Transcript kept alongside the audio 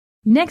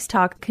Next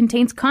Talk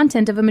contains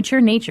content of a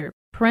mature nature.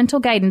 Parental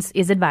guidance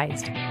is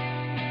advised.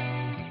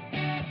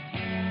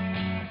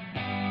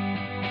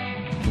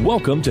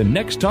 Welcome to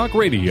Next Talk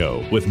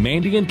Radio with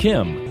Mandy and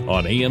Kim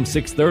on AM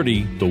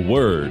 630, The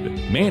Word.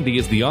 Mandy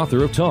is the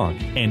author of Talk,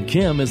 and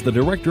Kim is the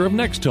director of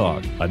Next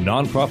Talk, a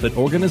nonprofit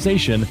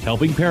organization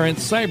helping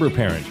parents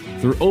cyberparent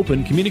through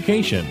open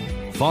communication.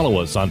 Follow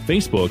us on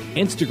Facebook,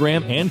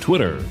 Instagram, and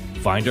Twitter.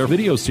 Find our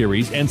video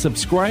series and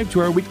subscribe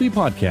to our weekly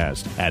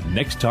podcast at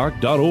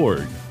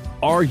nexttalk.org.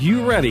 Are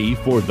you ready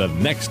for the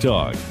Next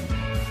Talk?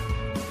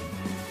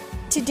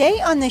 Today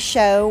on the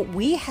show,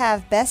 we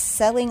have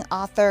best-selling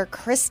author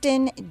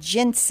Kristen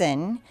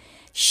Jenson.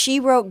 She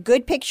wrote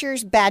Good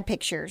Pictures, Bad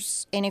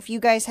Pictures. And if you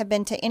guys have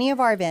been to any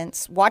of our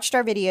events, watched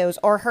our videos,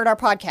 or heard our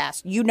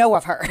podcast, you know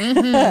of her.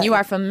 You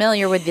are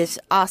familiar with this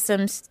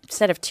awesome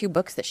set of 2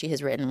 books that she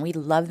has written. We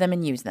love them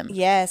and use them.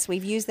 Yes,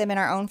 we've used them in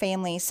our own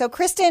family. So,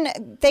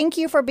 Kristen, thank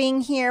you for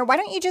being here. Why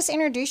don't you just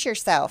introduce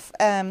yourself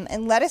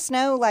and let us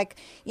know,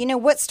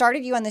 what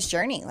started you on this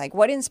journey? Like,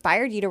 what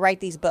inspired you to write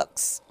these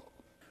books?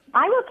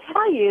 I will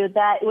tell you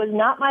that it was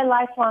not my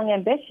lifelong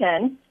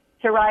ambition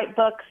to write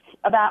books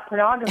about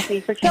pornography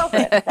for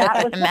children.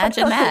 That was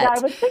Imagine that that.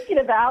 I was thinking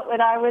about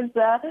when I was,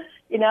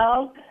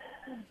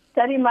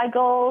 setting my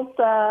goals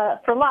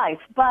for life.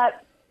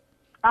 But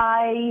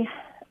I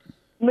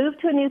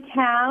moved to a new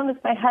town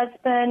with my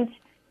husband,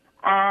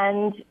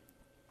 and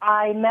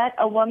I met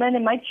a woman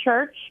in my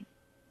church,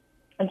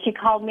 and she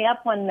called me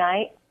up one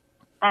night,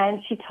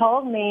 and she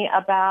told me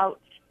about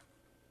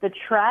the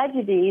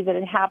tragedy that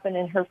had happened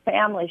in her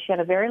family. She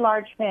had a very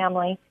large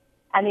family,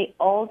 and the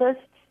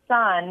oldest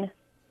son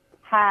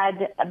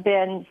had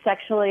been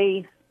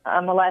sexually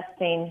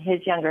molesting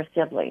his younger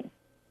sibling.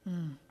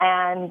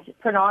 And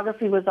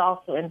pornography was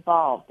also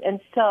involved.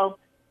 And so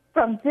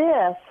from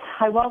this,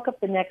 I woke up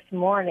the next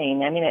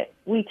morning.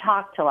 We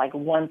talked till like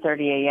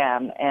 1:30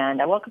 a.m.,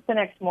 and I woke up the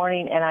next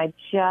morning, and I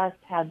just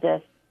had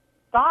this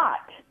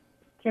thought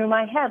through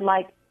my head,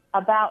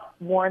 about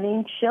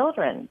warning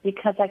children,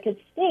 because I could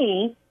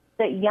see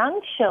that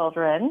young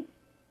children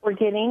were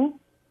getting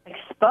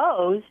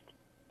exposed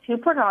to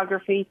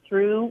pornography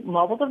through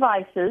mobile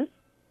devices,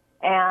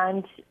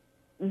 and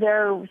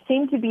there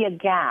seemed to be a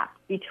gap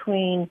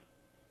between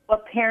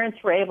what parents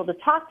were able to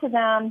talk to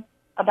them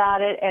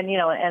about it and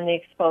the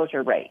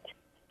exposure rate.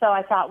 So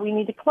I thought, we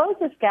need to close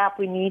this gap.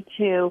 We need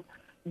to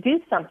do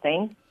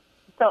something.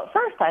 So at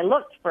first I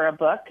looked for a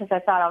book because I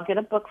thought I'll get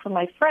a book from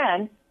my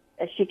friend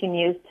that she can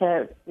use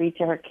to read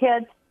to her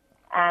kids.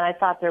 And I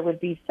thought there would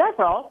be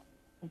several,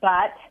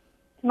 but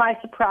to my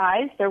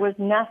surprise, there was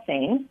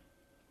nothing.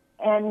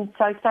 And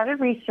so I started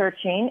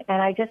researching,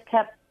 and I just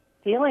kept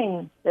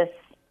feeling this.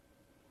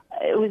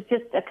 It was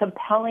just a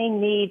compelling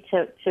need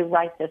to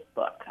write this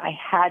book. I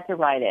had to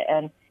write it.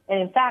 And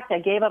in fact, I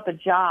gave up a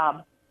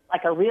job,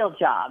 like a real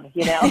job,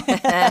 where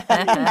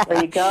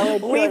you go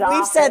into an office.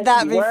 We've said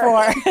that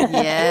before.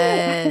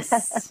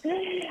 Yes.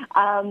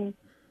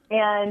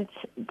 And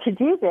to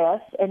do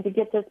this and to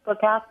get this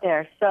book out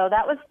there. So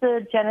that was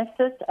the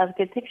genesis of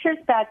Good Pictures,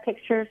 Bad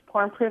Pictures,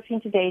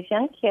 Porn-Proofing Today's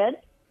Young Kids.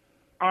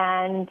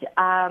 And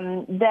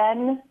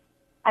then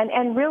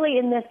really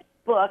in this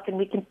book, and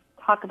we can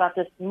talk about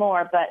this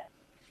more, but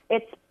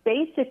it's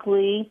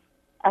basically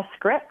a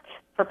script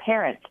for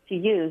parents to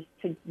use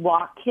to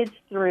walk kids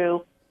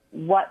through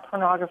what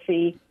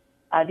pornography,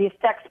 the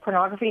effects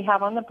pornography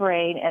have on the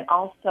brain, and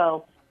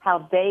also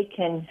how they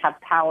can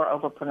have power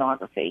over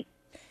pornography.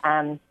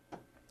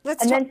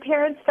 Then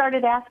parents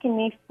started asking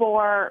me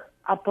for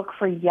a book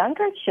for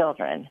younger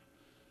children.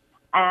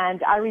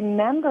 And I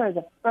remember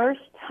the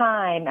first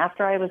time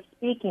after I was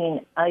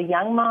speaking, a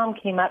young mom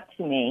came up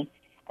to me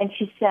and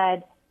she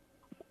said,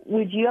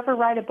 "Would you ever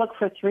write a book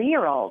for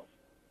 3-year-olds?"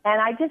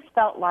 And I just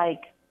felt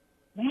like,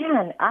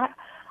 man, I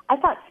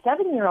thought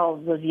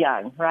 7-year-olds was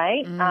young,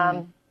 right?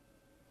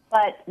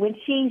 But when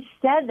she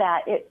said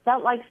that, it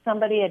felt like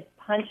somebody had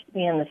punched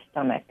me in the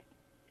stomach.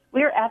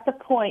 We're at the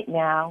point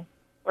now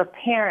where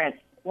parents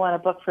want a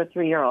book for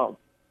 3-year-olds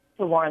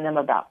to warn them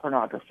about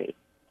pornography.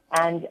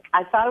 And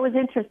I thought it was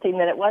interesting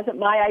that it wasn't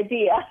my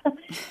idea.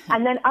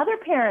 And then other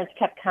parents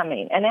kept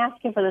coming and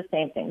asking for the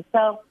same thing.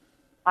 So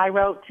I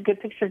wrote Good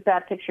Pictures,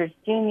 Bad Pictures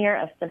Junior,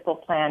 A Simple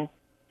Plan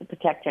to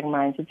Protect Young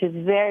Minds, which is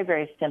very,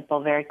 very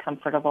simple, very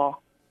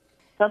comfortable.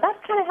 So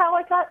that's kind of how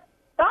I got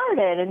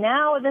started. And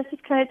now this has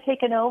kind of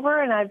taken over,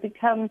 and I've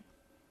become,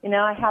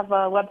 I have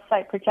a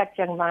website, Protect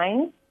Young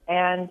Minds,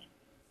 and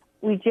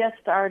we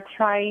just are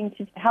trying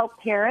to help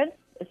parents,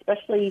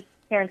 especially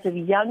parents of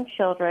young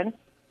children,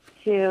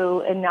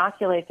 to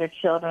inoculate their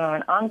children on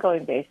an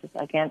ongoing basis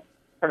against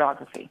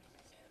pornography.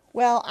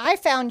 Well, I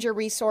found your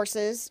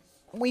resources.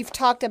 We've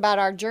talked about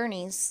our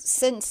journeys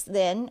since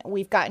then.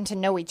 We've gotten to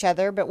know each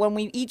other, but when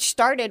we each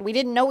started, we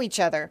didn't know each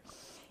other.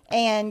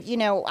 And,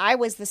 I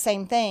was the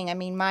same thing. I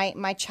mean,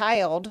 my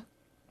child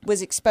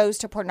was exposed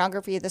to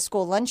pornography at the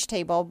school lunch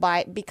table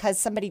because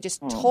somebody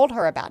just told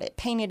her about it,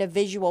 painted a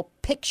visual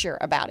picture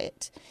about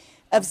it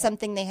of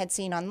something they had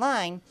seen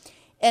online.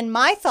 And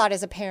my thought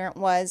as a parent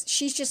was,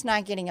 she's just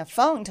not getting a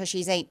phone until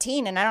she's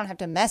 18, and I don't have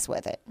to mess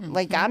with it.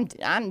 Like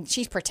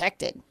she's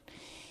protected.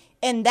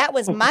 And that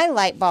was my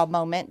light bulb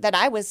moment that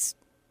I was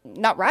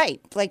not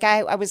right. Like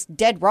I was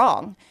dead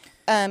wrong.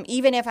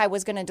 Even if I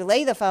was going to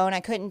delay the phone, I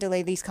couldn't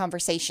delay these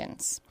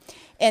conversations.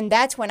 And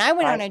that's when I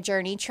went on a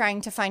journey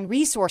trying to find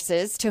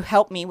resources to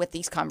help me with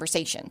these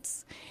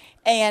conversations.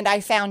 And I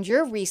found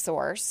your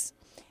resource.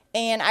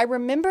 And I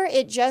remember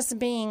it just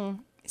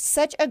being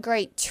such a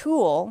great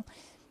tool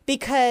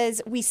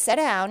because we sat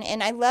down,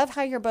 and I love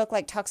how your book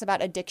like talks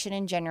about addiction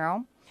in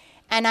general.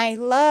 And I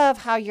love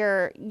how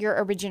your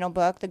original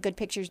book, The Good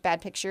Pictures, Bad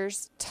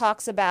Pictures,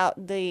 talks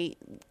about the,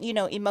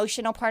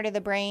 emotional part of the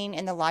brain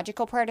and the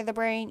logical part of the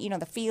brain,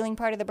 the feeling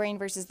part of the brain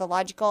versus the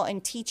logical,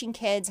 and teaching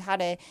kids how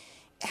to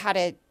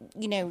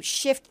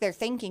shift their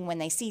thinking when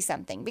they see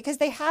something, because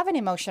they have an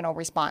emotional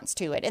response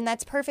to it. And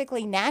that's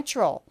perfectly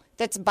natural.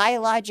 That's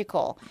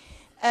biological.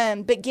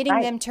 But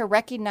getting them to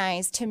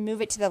recognize, to move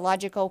it to the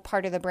logical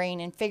part of the brain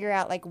and figure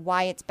out like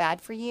why it's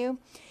bad for you.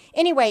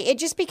 Anyway, it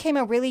just became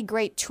a really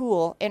great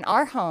tool in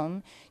our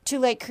home to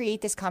like create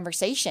this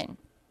conversation.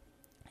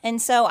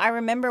 And so I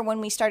remember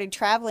when we started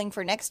traveling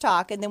for Next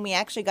Talk, and then we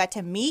actually got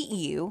to meet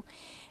you.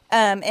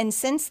 And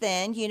since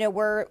then,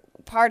 we're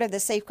part of the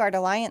Safeguard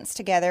Alliance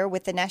together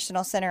with the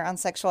National Center on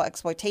Sexual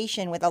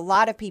Exploitation, with a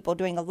lot of people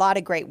doing a lot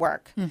of great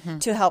work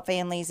to help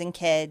families and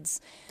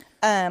kids.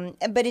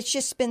 But it's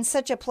just been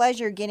such a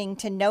pleasure getting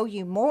to know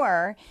you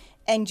more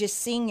and just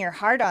seeing your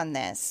heart on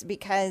this,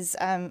 because,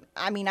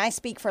 I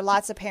speak for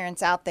lots of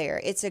parents out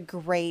there. It's a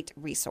great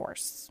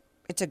resource.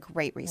 It's a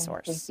great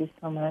resource. Thank you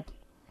so much.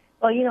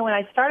 Well, when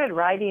I started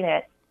writing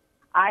it,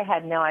 I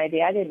had no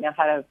idea. I didn't know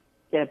how to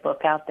get a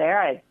book out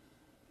there.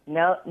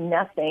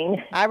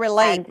 Nothing. I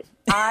relate.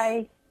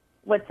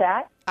 What's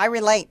that? I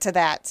relate to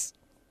that.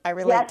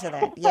 To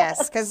that.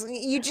 Yes, because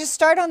you just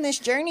start on this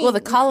journey. Well,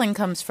 the calling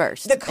comes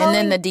first, and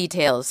then the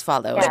details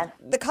follow. Yes.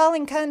 The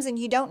calling comes, and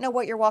you don't know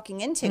what you're walking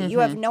into. You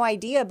have no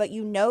idea, but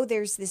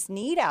there's this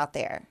need out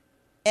there.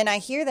 And I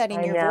hear that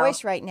in your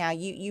voice right now.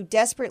 You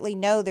desperately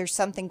know there's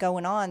something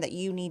going on that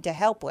you need to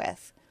help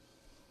with.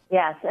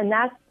 Yes, and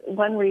that's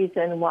one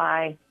reason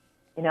why,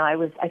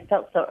 I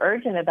felt so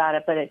urgent about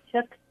it, but it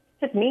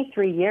took me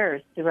 3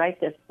 years to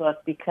write this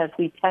book, because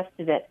we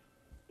tested it,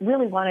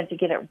 really wanted to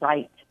get it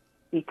right,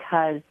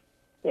 because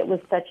it was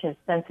such a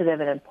sensitive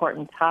and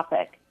important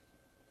topic.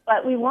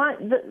 But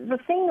the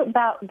thing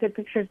about Good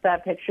Pictures,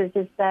 Bad Pictures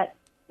is that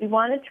we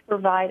wanted to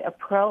provide a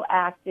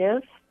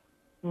proactive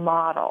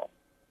model.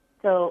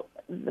 So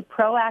the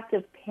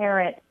proactive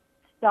parent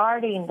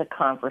starting the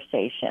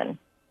conversation,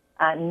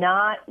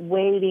 not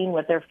waiting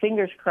with their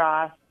fingers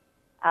crossed,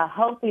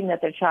 hoping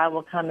that their child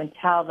will come and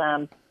tell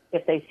them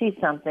if they see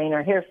something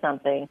or hear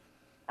something,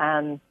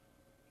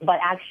 but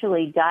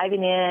actually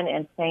diving in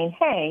and saying,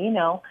 hey,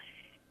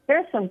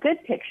 there's some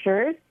good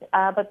pictures,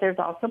 but there's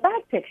also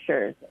bad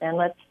pictures. And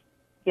let's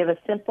give a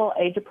simple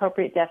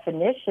age-appropriate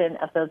definition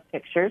of those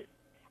pictures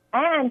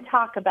and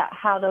talk about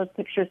how those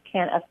pictures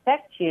can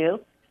affect you.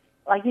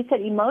 Like you said,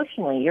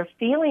 emotionally, your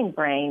feeling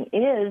brain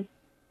is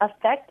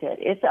affected.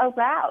 It's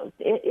aroused.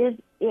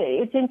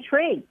 It's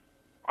intrigued.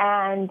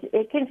 And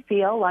it can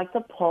feel like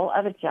the pull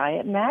of a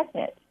giant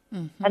magnet.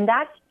 Mm-hmm. And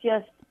that's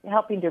just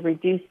helping to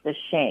reduce the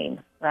shame,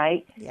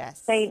 right?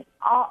 Yes. Saying,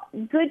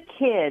 good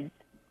kids.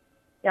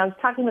 I was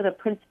talking with a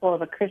principal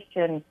of a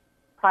Christian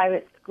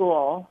private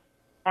school,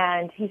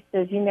 and he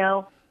says,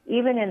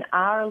 even in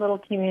our little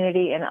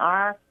community, in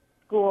our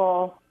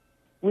school,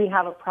 we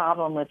have a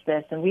problem with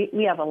this, and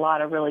we have a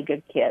lot of really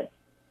good kids.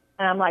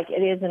 And I'm like,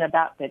 it isn't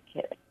about good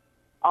kids.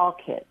 All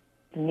kids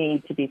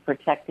need to be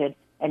protected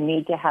and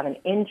need to have an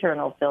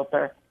internal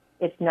filter.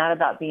 It's not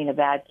about being a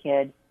bad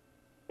kid.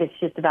 It's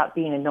just about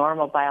being a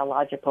normal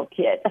biological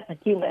kid, a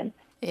human.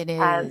 It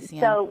is.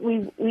 So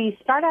we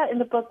start out in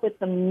the book with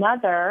the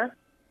mother,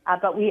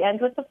 but we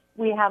end with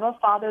we have a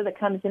father that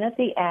comes in at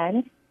the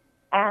end,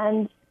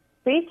 and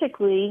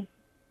basically,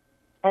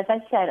 as I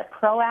said, a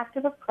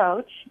proactive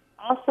approach,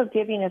 also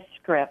giving a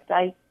script.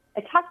 I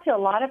talk to a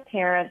lot of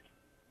parents,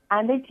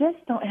 and they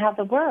just don't have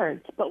the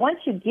words. But once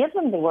you give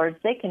them the words,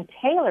 they can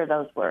tailor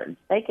those words.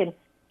 They can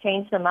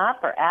change them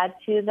up or add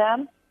to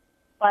them,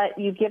 but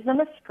you give them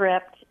a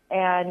script,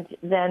 and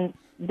then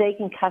they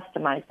can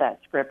customize that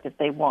script if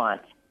they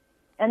want.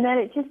 And then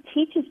it just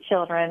teaches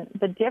children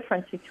the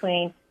difference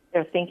between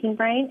their thinking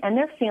brain and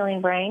their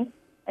feeling brain,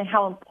 and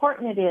how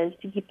important it is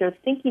to keep their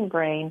thinking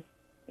brain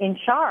in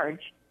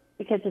charge,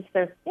 because it's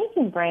their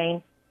thinking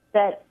brain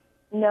that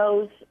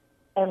knows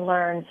and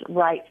learns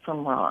right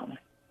from wrong.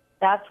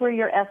 That's where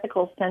your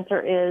ethical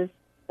center is.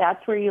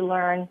 That's where you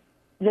learn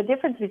the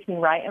difference between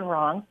right and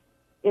wrong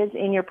is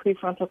in your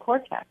prefrontal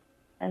cortex.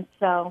 And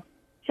so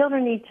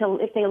children need to,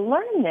 if they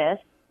learn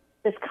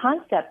this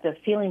concept of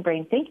feeling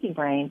brain, thinking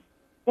brain,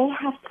 they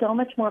have so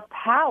much more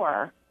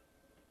power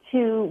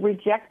to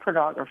reject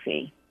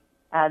pornography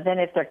than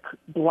if they're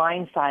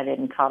blindsided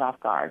and caught off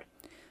guard.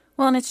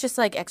 Well, and it's just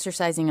like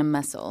exercising a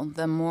muscle.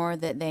 The more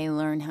that they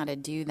learn how to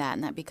do that,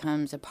 and that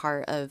becomes a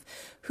part of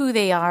who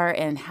they are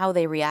and how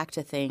they react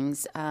to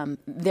things,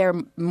 they're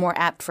more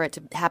apt for it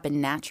to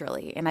happen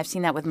naturally. And I've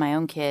seen that with my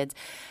own kids.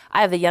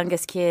 I have the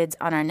youngest kids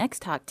on our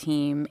Next Talk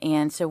team,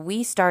 and so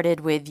we started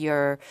with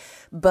your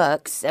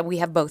books. We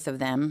have both of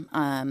them.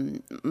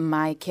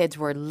 My kids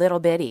were little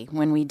bitty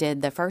when we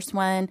did the first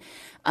one,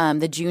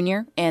 the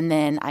junior, and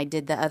then I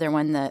did the other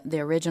one, the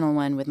original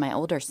one with my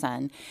older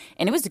son,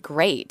 and it was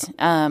great.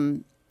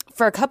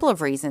 For a couple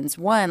of reasons.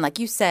 One, like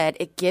you said,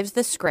 it gives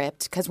the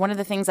script, because one of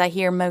the things I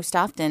hear most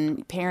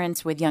often,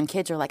 parents with young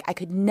kids are like, I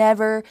could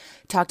never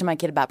talk to my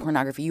kid about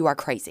pornography. You are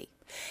crazy.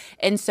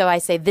 And so I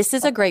say this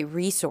is a great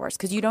resource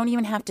because you don't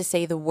even have to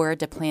say the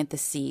word to plant the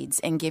seeds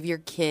and give your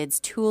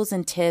kids tools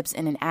and tips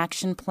and an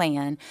action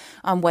plan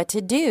on what to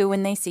do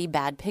when they see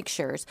bad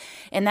pictures.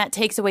 And that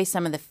takes away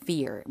some of the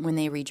fear when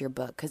they read your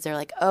book because they're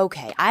like,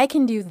 okay, I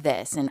can do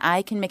this and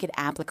I can make it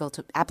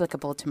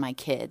applicable to my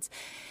kids.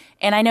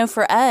 And I know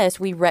for us,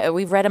 we've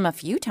read them a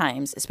few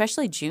times,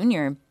 especially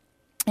Junior.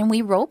 And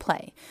we role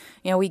play.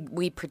 You know,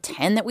 we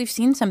pretend that we've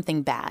seen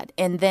something bad.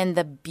 And then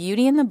the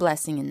beauty and the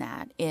blessing in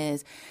that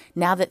is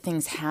now that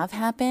things have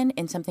happened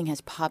and something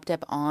has popped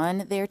up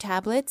on their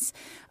tablets,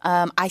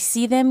 I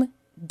see them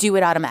do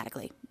it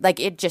automatically. Like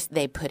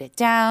they put it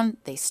down,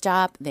 they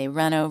stop, they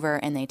run over,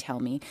 and they tell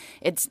me.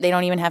 They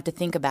don't even have to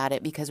think about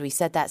it because we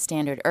set that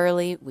standard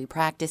early, we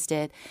practiced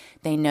it.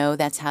 They know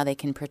that's how they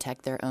can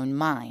protect their own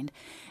mind.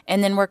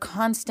 And then we're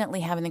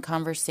constantly having the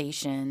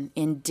conversation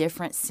in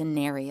different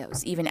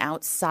scenarios, even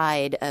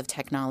outside of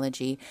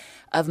technology,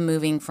 of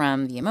moving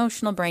from the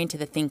emotional brain to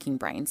the thinking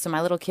brain. So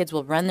my little kids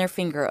will run their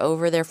finger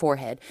over their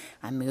forehead.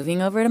 I'm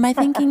moving over to my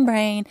thinking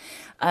brain.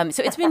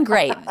 So it's been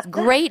great.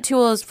 Great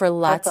tools for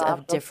lots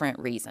of different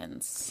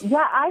reasons.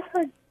 Yeah, I've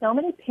heard so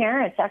many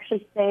parents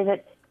actually say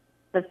that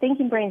the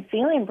thinking brain,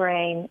 feeling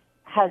brain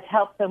has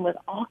helped them with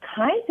all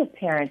kinds of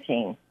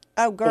parenting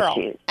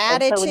issues. Attitude.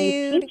 And so when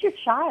you teach your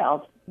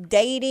child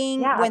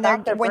dating, when they're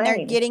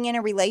getting in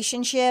a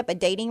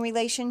dating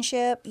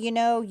relationship, you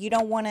know, you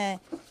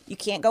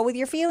can't go with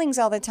your feelings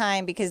all the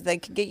time because they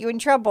could get you in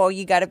trouble.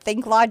 You got to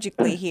think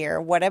logically here.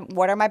 What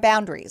are my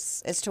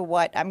boundaries as to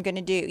what I'm going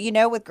to do? You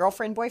know, with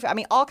girlfriend, boyfriend. I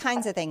mean, all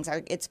kinds of things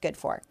it's good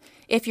for.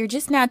 If you're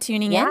just now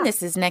tuning in,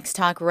 this is Next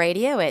Talk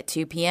Radio at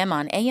 2 p.m.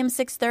 on AM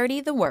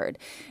 630, The Word.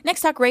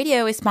 Next Talk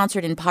Radio is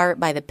sponsored in part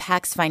by the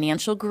Pax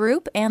Financial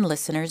Group and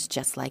listeners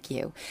just like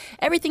you.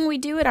 Everything we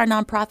do at our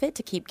nonprofit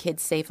to keep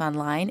kids safe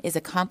online is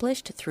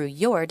accomplished through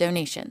your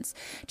donations.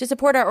 To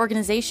support our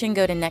organization,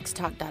 go to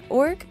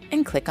nexttalk.org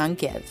and click on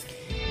Give.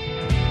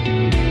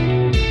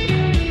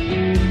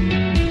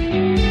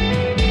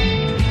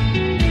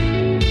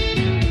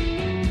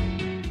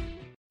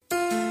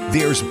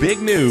 There's big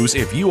news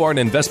if you are an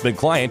investment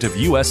client of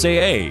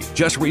USAA.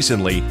 Just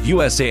recently,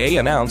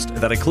 USAA announced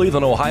that a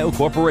Cleveland, Ohio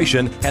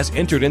corporation has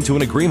entered into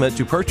an agreement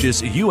to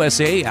purchase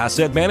USAA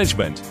Asset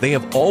Management. They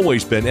have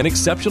always been an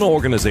exceptional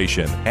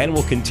organization and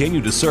will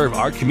continue to serve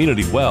our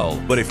community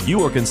well. But if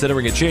you are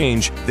considering a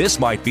change, this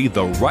might be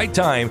the right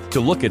time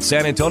to look at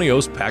San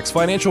Antonio's Pax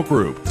Financial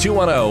Group.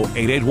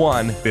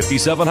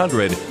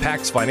 210-881-5700,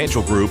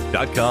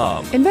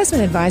 paxfinancialgroup.com.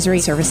 Investment advisory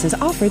services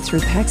offered through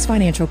Pax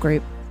Financial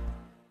Group.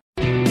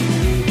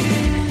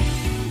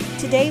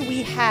 Today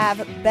we have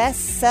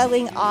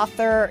best-selling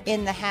author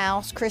in the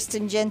house,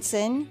 Kristen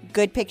Jenson.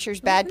 Good Pictures,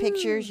 Bad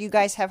Pictures. You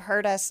guys have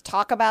heard us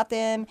talk about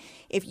them.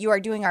 If you are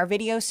doing our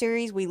video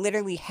series, we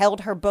literally held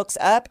her books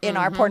up in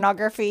our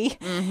pornography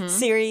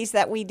series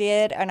that we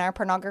did on our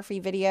pornography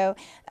video.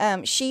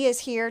 She is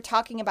here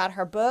talking about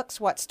her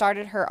books, what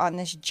started her on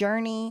this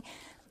journey.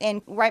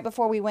 And right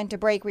before we went to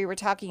break, we were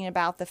talking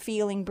about the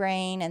feeling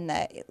brain and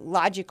the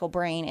logical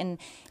brain.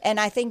 And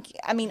I think,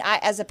 I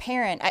as a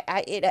parent,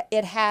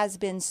 it has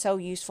been so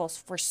useful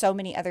for so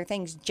many other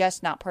things,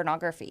 just not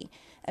pornography.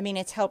 I mean,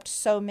 it's helped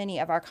so many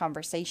of our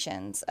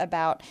conversations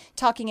about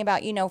talking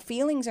about,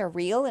 feelings are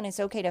real and it's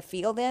okay to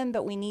feel them,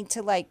 but we need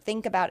to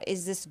think about,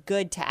 is this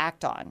good to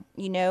act on,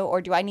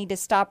 or do I need to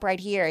stop right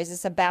here? Is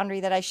this a boundary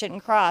that I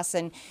shouldn't cross?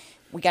 And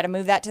we got to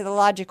move that to the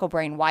logical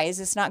brain. Why is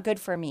this not good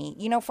for me?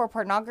 For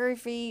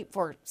pornography,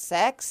 for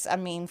sex,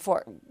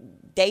 for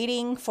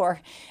dating, for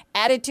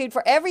attitude,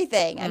 for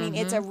everything.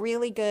 It's a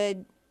really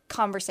good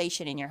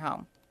conversation in your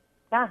home.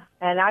 Yeah,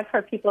 and I've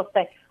heard people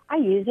say, I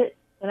use it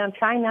when I'm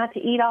trying not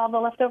to eat all the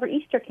leftover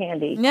Easter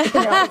candy,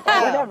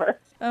 whatever.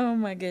 Oh,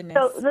 my goodness.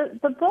 So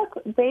the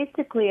book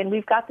basically, and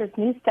we've got this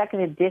new second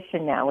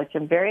edition now, which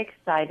I'm very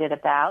excited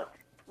about.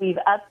 We've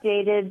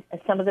updated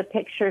some of the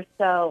pictures.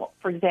 So,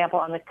 for example,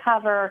 on the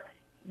cover,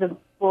 the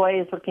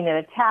boy is looking at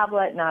a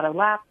tablet, not a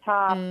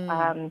laptop.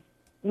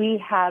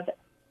 We have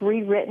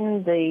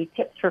rewritten the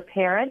tips for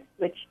parents,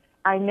 which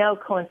I know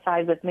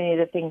coincide with many of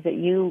the things that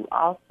you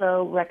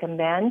also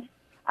recommend.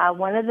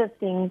 One of the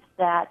things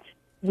that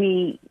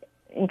we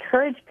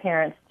encourage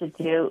parents to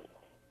do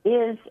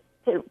is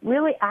to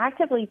really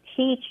actively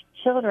teach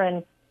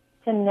children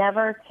to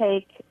never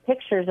take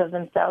pictures of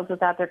themselves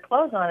without their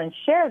clothes on and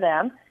share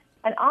them,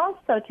 and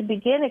also to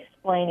begin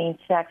explaining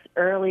sex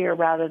earlier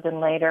rather than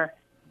later.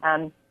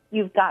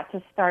 You've got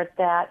to start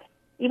that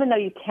even though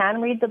you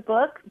can read the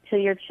book to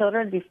your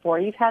children before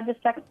you've had the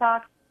sex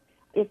talk,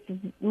 it's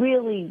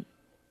really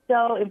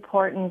so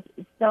important.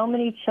 So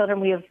many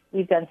children,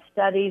 we've done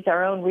studies,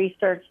 our own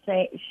research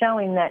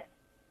showing that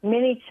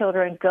many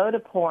children go to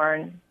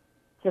porn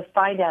to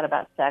find out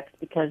about sex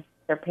because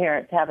their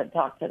parents haven't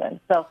talked to them.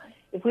 So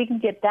if we can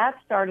get that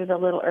started a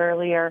little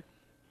earlier,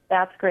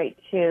 that's great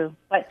too.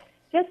 But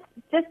just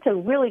to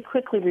really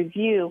quickly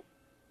review,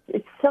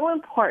 it's so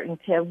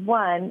important to,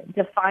 one,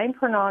 define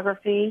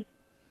pornography,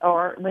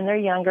 or when they're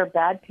younger,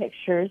 bad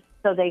pictures,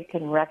 so they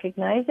can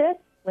recognize it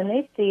when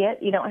they see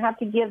it. You don't have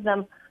to give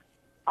them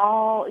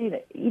all,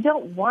 you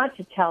don't want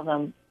to tell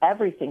them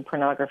everything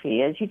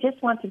pornography is. You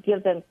just want to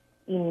give them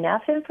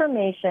enough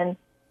information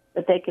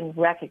that they can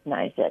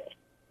recognize it.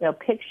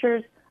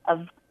 Pictures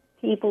of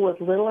people with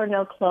little or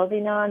no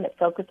clothing on that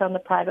focus on the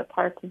private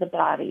parts of the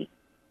body.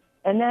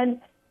 And then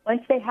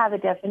once they have a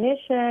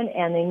definition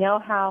and they know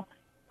how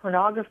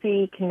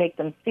pornography can make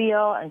them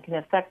feel and can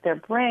affect their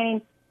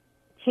brain,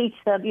 teach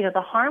them,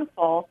 the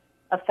harmful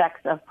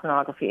effects of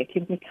pornography. It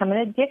can become an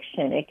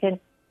addiction. It can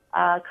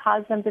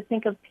cause them to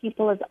think of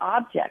people as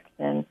objects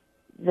and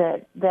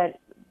that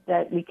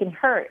we can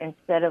hurt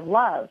instead of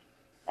love.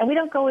 And we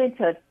don't go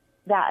into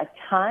that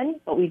a ton,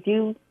 but we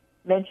do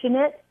mention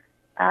it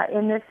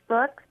in this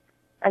book.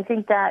 I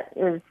think that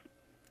is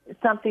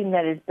something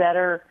that is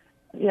better,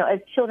 as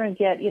children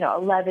get,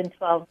 11,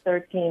 12,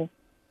 13,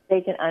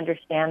 they can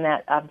understand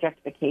that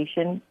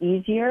objectification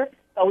easier.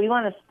 But we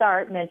want to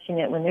start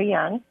mentioning it when they're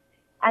young.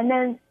 And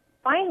then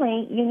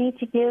finally, you need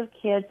to give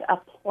kids a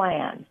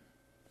plan,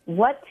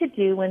 what to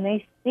do when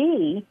they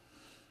see,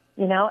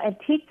 and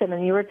teach them.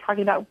 And you were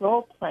talking about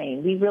role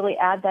playing. We really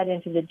add that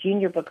into the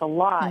junior book a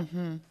lot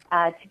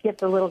to get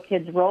the little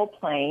kids role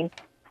playing,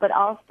 but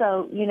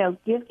also,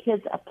 give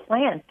kids a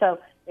plan. So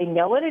they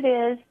know what it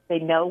is, they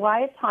know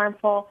why it's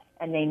harmful,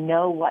 and they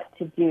know what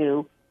to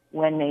do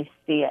when they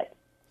see it.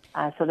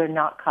 So they're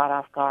not caught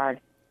off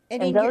guard.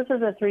 And those are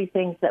the three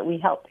things that we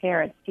help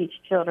parents teach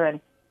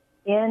children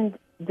in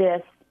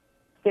this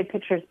Good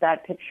Pictures,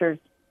 Bad Pictures,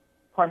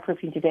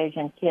 Porn-Proofing Today's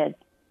Young Kids.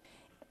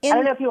 I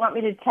don't know if you want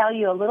me to tell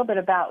you a little bit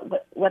about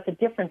what the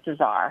differences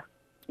are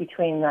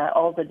between the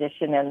old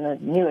edition and the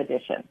new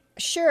edition.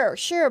 Sure.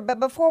 But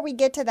before we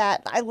get to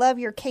that, I love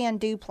your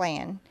can-do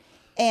plan.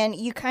 And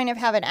you kind of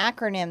have an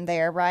acronym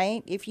there,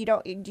 right? If you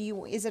don't,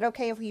 is it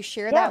okay if you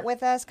share that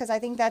with us? Because I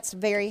think that's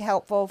very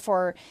helpful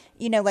for,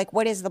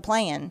 what is the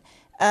plan?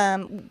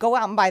 Go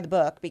out and buy the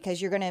book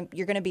because you're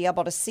gonna be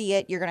able to see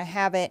it. You're gonna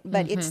have it,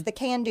 but it's the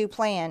can-do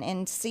plan.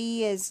 And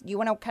C is, you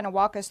want to kind of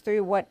walk us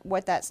through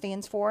what that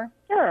stands for?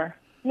 Sure.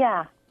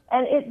 Yeah.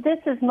 And this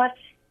is much,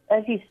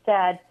 as you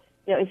said,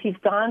 if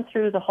you've gone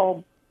through the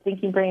whole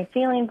thinking brain,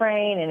 feeling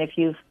brain, and if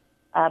you've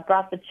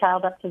brought the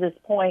child up to this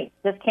point,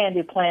 this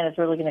can-do plan is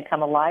really going to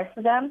come alive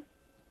for them.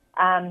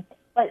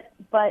 But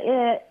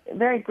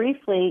very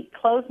briefly,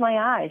 close my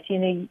eyes.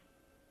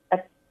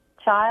 A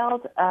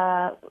child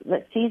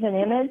that sees an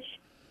image,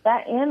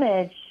 that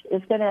image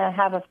is going to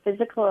have a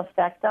physical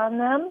effect on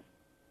them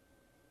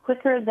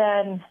quicker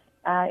than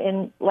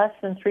in less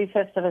than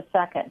 3/5 of a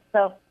second.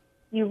 So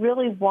you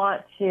really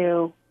want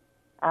to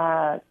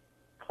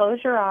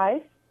close your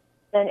eyes.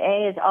 Then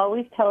A is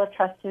always tell a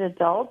trusted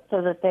adult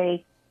so that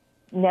they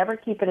never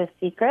keep it a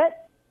secret.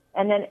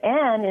 And then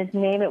N is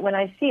name it when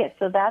I see it.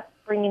 So that's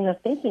bringing the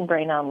thinking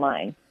brain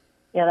online.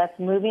 That's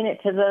moving it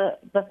to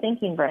the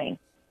thinking brain.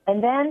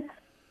 And then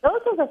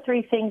those are the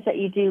three things that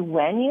you do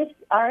when you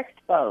are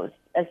exposed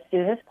as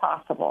soon as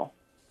possible.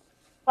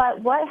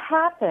 But what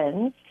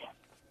happens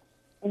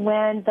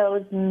when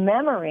those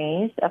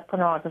memories of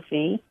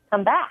pornography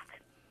come back?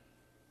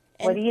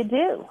 What do you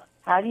do?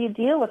 How do you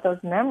deal with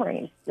those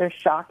memories? They're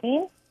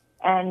shocking,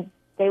 and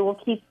they will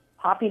keep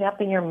popping up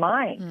in your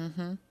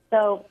mind.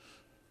 So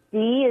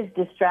D is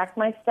distract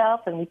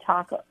myself, and we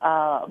talk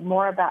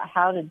more about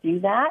how to do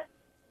that.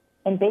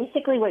 And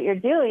basically what you're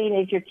doing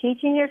is you're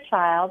teaching your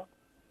child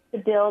to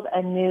build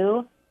a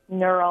new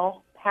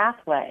neural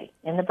pathway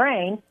in the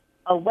brain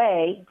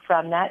away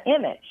from that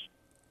image.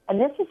 And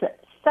this is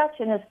such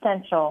an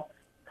essential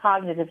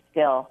cognitive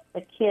skill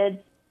that kids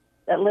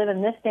that live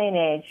in this day and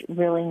age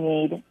really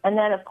need. And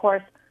then, of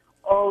course,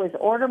 always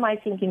order my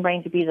thinking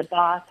brain to be the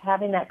boss,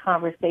 having that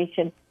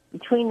conversation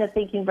between the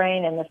thinking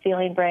brain and the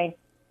feeling brain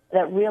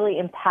that really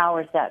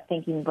empowers that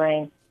thinking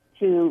brain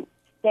to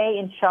stay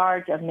in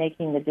charge of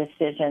making the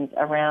decisions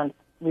around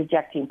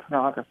rejecting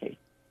pornography.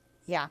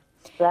 Yeah.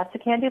 So that's a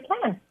can-do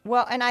plan.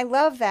 Well, and I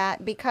love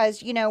that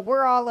because,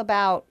 we're all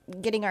about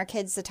getting our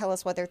kids to tell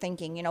us what they're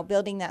thinking,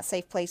 building that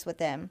safe place with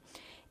them.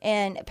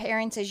 And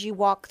parents, as you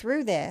walk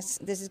through this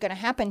is going to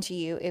happen to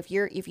you if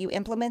you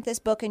implement this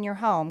book in your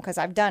home, because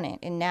I've done it,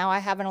 and now I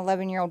have an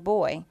 11-year-old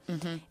boy,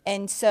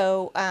 and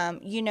so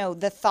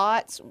the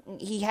thoughts,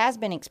 he has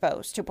been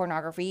exposed to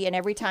pornography, and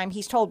every time he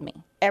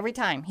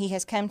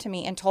has come to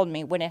me and told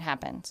me when it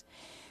happens,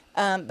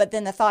 but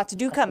then the thoughts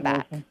do come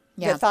back.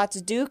 The thoughts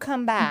do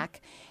come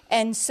back,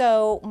 and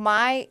so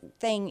my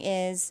thing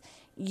is,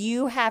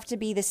 you have to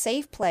be the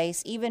safe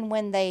place, even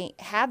when they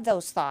have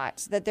those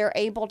thoughts, that they're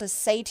able to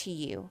say to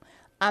you,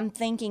 I'm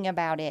thinking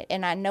about it,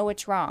 and I know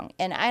it's wrong.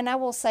 And I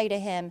will say to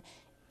him,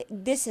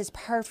 this is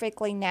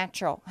perfectly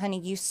natural. Honey,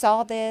 you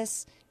saw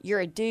this. You're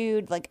a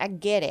dude. Like, I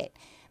get it.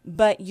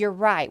 But you're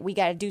right. We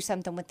got to do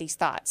something with these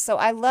thoughts. So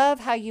I love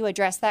how you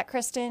address that,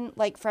 Kristen,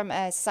 like from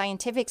a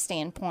scientific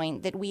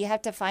standpoint, that we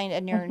have to find a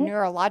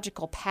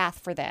neurological path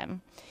for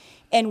them.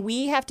 And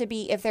we have to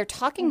be, if they're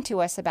talking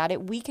to us about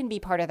it, we can be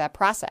part of that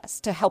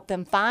process to help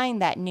them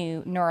find that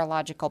new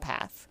neurological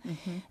path.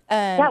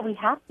 Yeah, we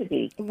have to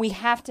be. We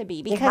have to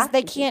be because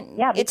they can't,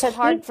 it's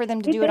hard for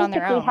them to do it on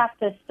their own. We have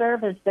to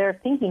serve as their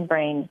thinking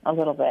brain a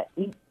little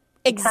bit.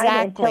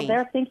 Exactly. Until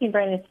their thinking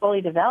brain is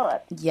fully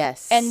developed.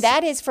 Yes. And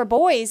that is for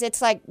boys,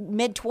 it's like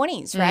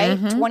mid-20s, right?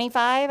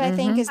 25, I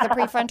think, is the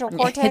prefrontal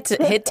cortex.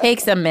 It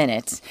takes a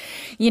minute.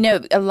 You know,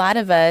 a lot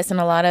of us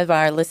and a lot of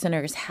our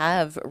listeners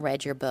have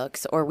read your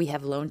books, or we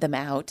have loaned them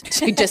out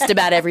to just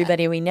about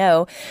everybody we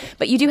know.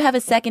 But you do have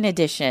a second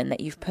edition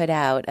that you've put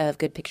out of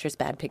Good Pictures,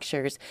 Bad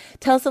Pictures.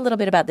 Tell us a little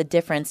bit about the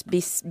difference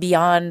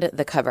beyond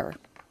the cover.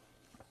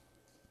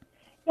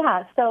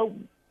 Yeah, so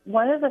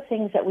one of the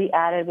things that we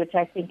added, which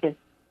I think is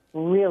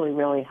really,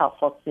 really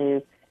helpful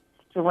to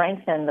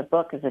strengthen the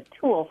book as a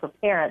tool for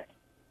parents,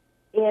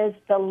 is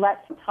the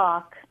Let's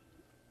Talk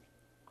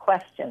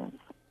questions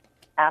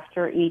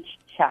after each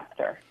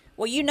chapter.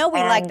 Well, you know we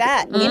like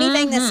that.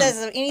 Anything that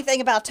says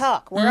anything about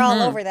talk, we're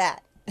all over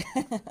that.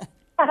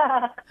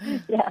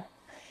 Yeah.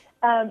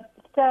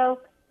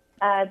 So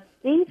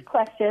these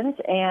questions,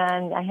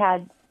 and I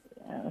had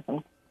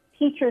some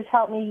teachers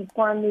help me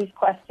form these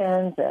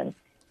questions,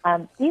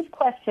 and these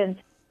questions,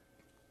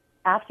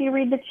 after you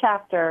read the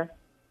chapter,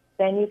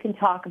 then you can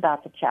talk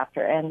about the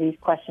chapter, and these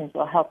questions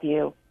will help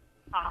you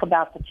talk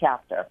about the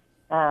chapter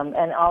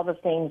and all the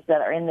things that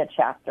are in the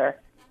chapter.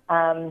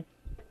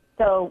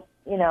 So,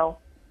 you know,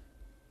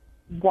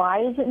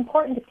 why is it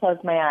important to close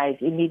my eyes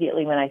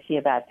immediately when I see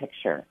a bad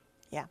picture?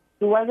 Yeah.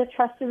 Who are the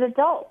trusted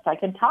adults I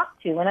can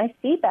talk to when I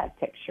see bad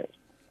pictures?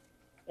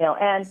 You know,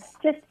 and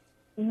just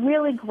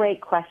really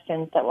great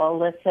questions that will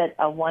elicit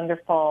a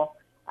wonderful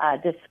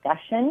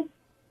discussion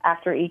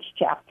after each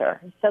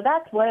chapter. So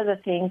that's one of the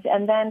things.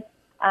 And then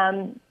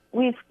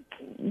we've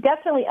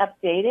definitely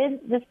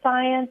updated the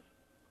science,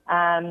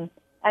 and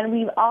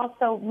we've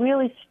also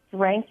really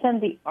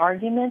strengthened the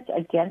arguments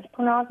against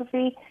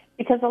pornography,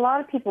 because a lot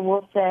of people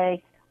will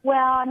say,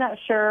 well, I'm not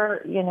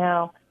sure, you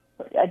know,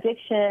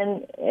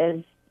 addiction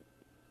is,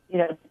 you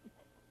know,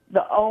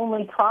 the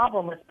only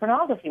problem with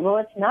pornography. Well,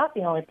 it's not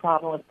the only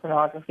problem with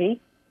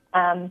pornography.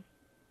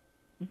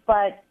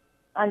 But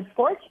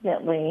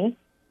unfortunately,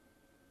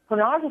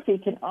 pornography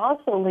can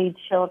also lead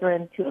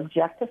children to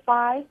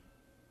objectify,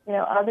 you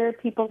know, other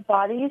people's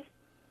bodies,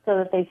 so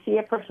that they see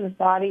a person's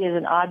body as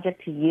an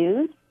object to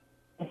use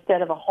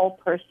instead of a whole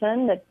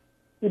person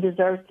who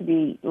deserves to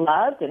be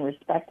loved and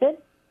respected.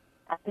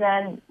 And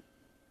then,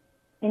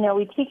 you know,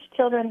 we teach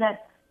children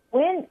that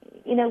when,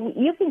 you know,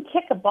 you can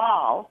kick a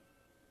ball,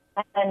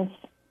 and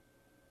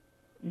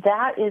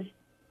that is,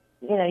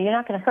 you know, you're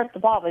not going to hurt the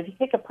ball. But if you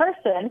kick a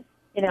person,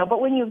 you know, but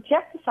when you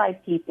objectify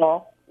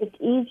people, it's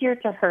easier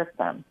to hurt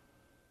them.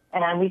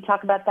 And we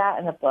talk about that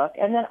in the book.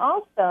 And then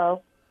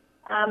also,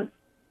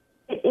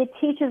 it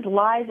teaches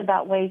lies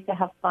about ways to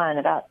have fun,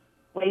 about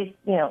ways,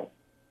 you know,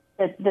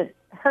 that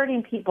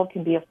hurting people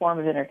can be a form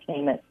of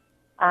entertainment.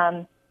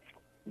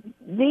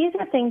 These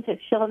are things that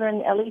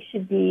children at least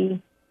should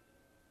be,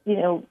 you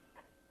know,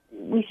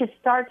 we should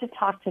start to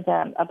talk to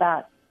them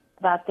about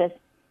this.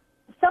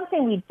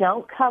 Something we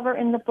don't cover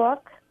in the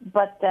book,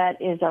 but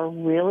that is a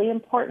really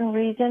important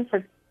reason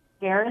for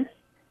parents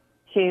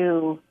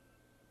to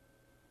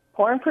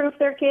porn-proof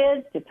their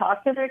kids, to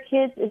talk to their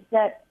kids, is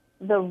that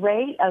the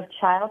rate of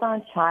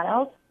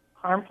child-on-child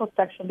harmful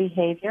sexual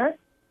behavior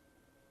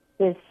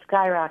is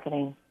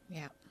skyrocketing.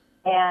 Yeah.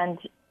 And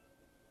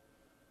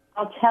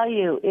I'll tell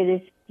you,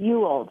 it is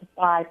fueled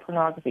by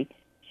pornography.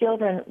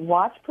 Children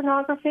watch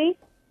pornography,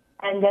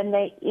 and then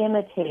they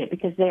imitate it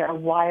because they are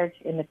wired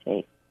to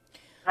imitate.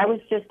 I was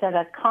just at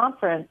a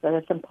conference, at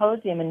a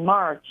symposium in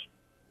March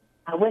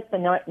with the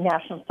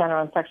National Center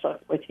on Sexual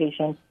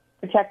Exploitation.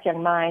 Protect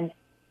Young Minds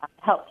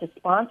helped to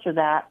sponsor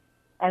that,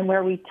 and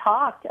where we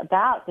talked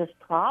about this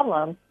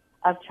problem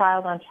of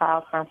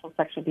child-on-child harmful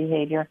sexual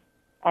behavior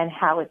and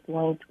how it's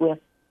linked with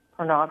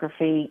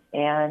pornography.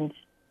 And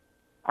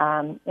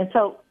then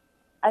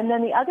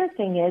the other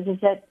thing is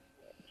that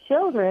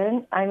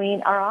children, I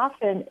mean, are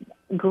often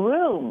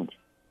groomed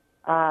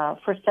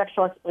for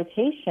sexual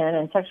exploitation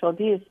and sexual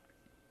abuse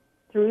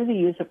through the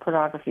use of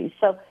pornography.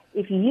 So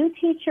if you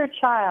teach your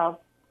child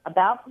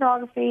about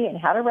pornography and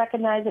how to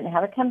recognize it and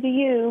how to come to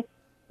you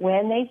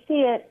when they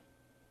see it,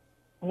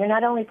 you're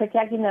not only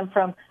protecting them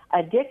from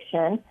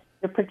addiction,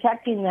 you're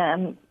protecting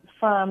them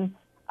from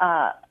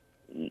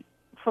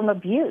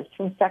abuse,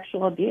 from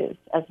sexual abuse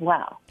as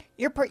well.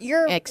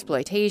 Your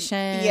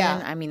exploitation.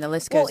 Yeah. I mean, the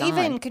list goes on.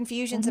 Well, even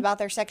confusions about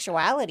their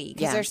sexuality,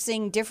 because they're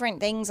seeing different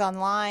things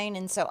online,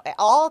 and so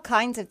all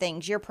kinds of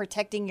things you're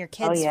protecting your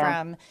kids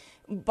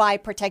by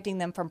protecting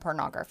them from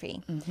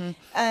pornography.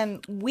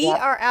 We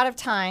are out of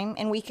time,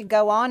 and we could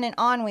go on and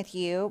on with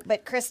you.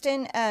 But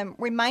Kristen,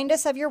 remind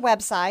us of your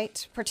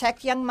website,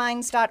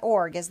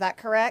 protectyoungminds.org. Is that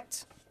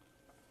correct?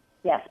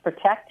 Yes,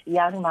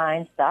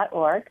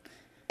 protectyoungminds.org.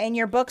 And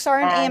your books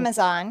are on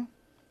Amazon.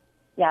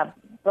 Yeah,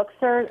 books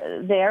are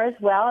there as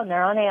well, and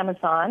they're on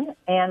Amazon.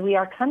 And we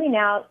are coming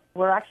out,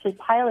 we're actually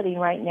piloting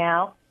right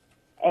now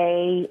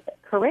a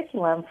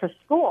curriculum for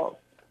schools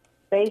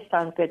based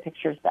on Good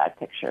Pictures, Bad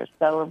Pictures.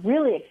 So we're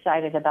really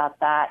excited about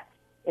that.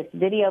 It's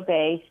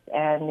video-based,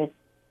 and it's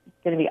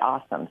going to be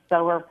awesome.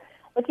 So we're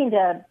looking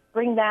to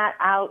bring that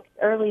out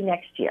early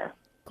next year,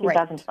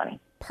 2020.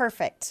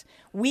 Perfect.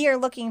 We are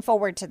looking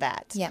forward to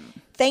that. Yeah.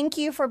 Thank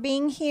you for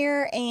being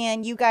here,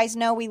 and you guys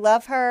know we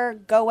love her.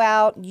 Go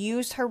out,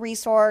 use her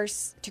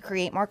resource to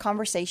create more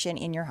conversation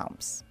in your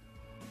homes.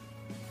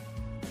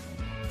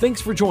 Thanks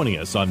for joining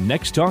us on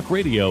Next Talk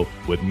Radio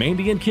with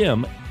Mandy and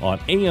Kim on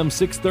AM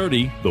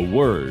 630, The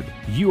Word.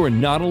 You are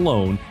not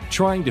alone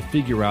trying to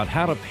figure out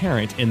how to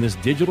parent in this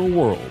digital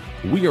world.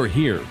 We are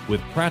here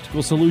with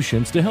practical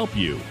solutions to help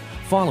you.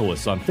 Follow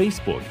us on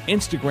Facebook,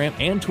 Instagram,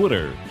 and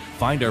Twitter.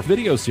 Find our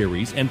video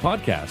series and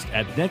podcast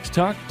at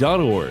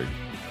nexttalk.org.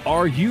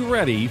 Are you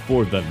ready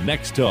for the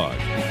next talk?